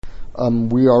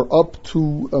We are up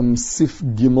to Sif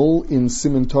Gimel in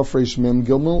Siman Tafresh Mem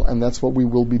Gimel, and that's what we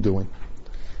will be doing.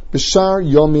 B'shar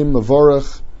Yomim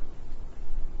Mavarach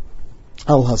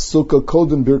Al Hasukah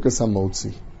Kodem Birkas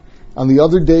Hamotzi. On the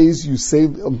other days, you say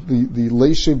the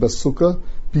Leishe Basukah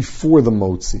before the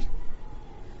Motzi.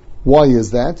 Why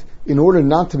is that? In order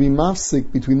not to be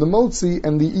mafsik between the Motzi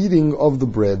and the eating of the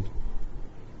bread.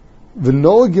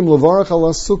 V'noagim levarach al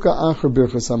Hasukah acher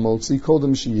Birkas Hamotzi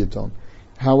Kodem Shiyiton.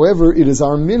 However, it is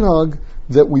our minhag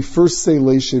that we first say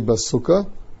Leishe Basukah,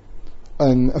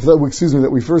 that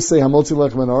we first say Hamotzi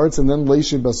Lechem and Aretz, and then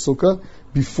Leishe Basukah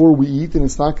before we eat, and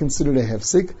it's not considered a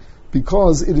hefsik,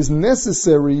 because it is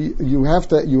necessary. You have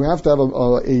to have a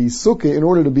sukkah in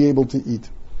order to be able to eat.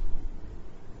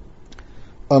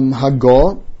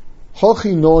 Hagah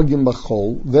Hachi Noagim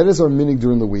Bachol. That is our minhag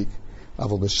during the week.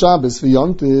 Aval b'Shabbos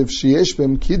v'Yontiv sheyesh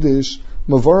b'hem kiddush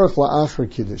mavarach la'acher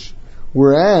kiddush.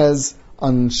 Whereas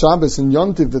on Shabbos and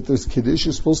Yontiv that there's Kiddush,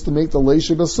 you're supposed to make the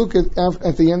Leishe Basukah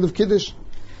at the end of Kiddush.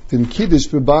 Then Kiddush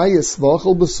b'bayis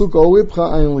v'achol basukah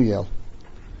oipcha ayin liel.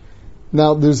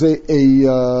 Now there's a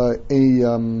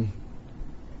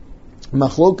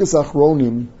machlokas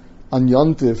achronim on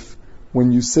Yontiv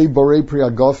when you say Borei Pri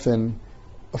Hagafen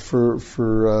for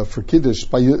Kiddush,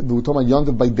 we're talking about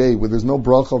Yontiv by day, where there's no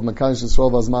bracha of Mekadosh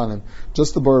Yisrael Vazmanim,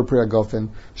 just the Borei Pri Hagafen.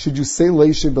 Should you say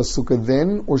Leishe Basukah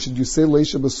then, or should you say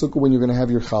Leishe Basukah when you're going to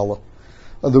have your challah?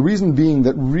 The reason being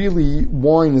that really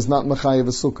wine is not Mechayev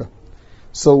Basukah.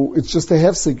 So it's just a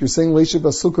hefsek. You're saying Leishe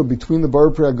Basukah between the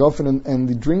Borei Pri Hagafen and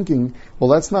the drinking. Well,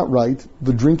 that's not right.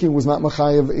 The drinking was not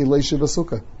Mechayev a Leishe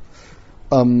Basukah.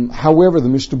 However, the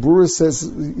Mishnah Berurah says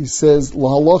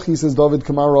Lahaloch, he says David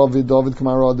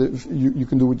Kamara, you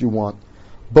can do what you want.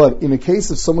 But in a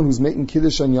case of someone who's making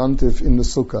Kiddush on Yontif in the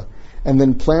Sukkah, and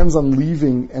then plans on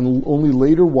leaving and only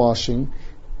later washing,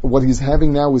 what he's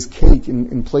having now is cake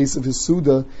in place of his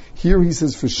Suda. Here he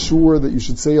says for sure that you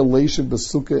should say a Leishe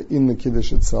Basukah in the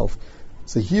Kiddush itself.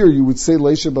 So here you would say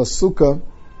Leishe Basukah,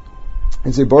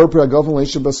 and say Borei Pri Hagafen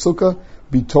Leishe Basukah,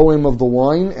 be toim of the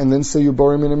wine, and then say your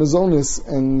Borei Min Mazonis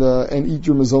and eat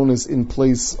your Mazonis in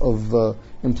place of the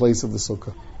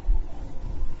Sukkah.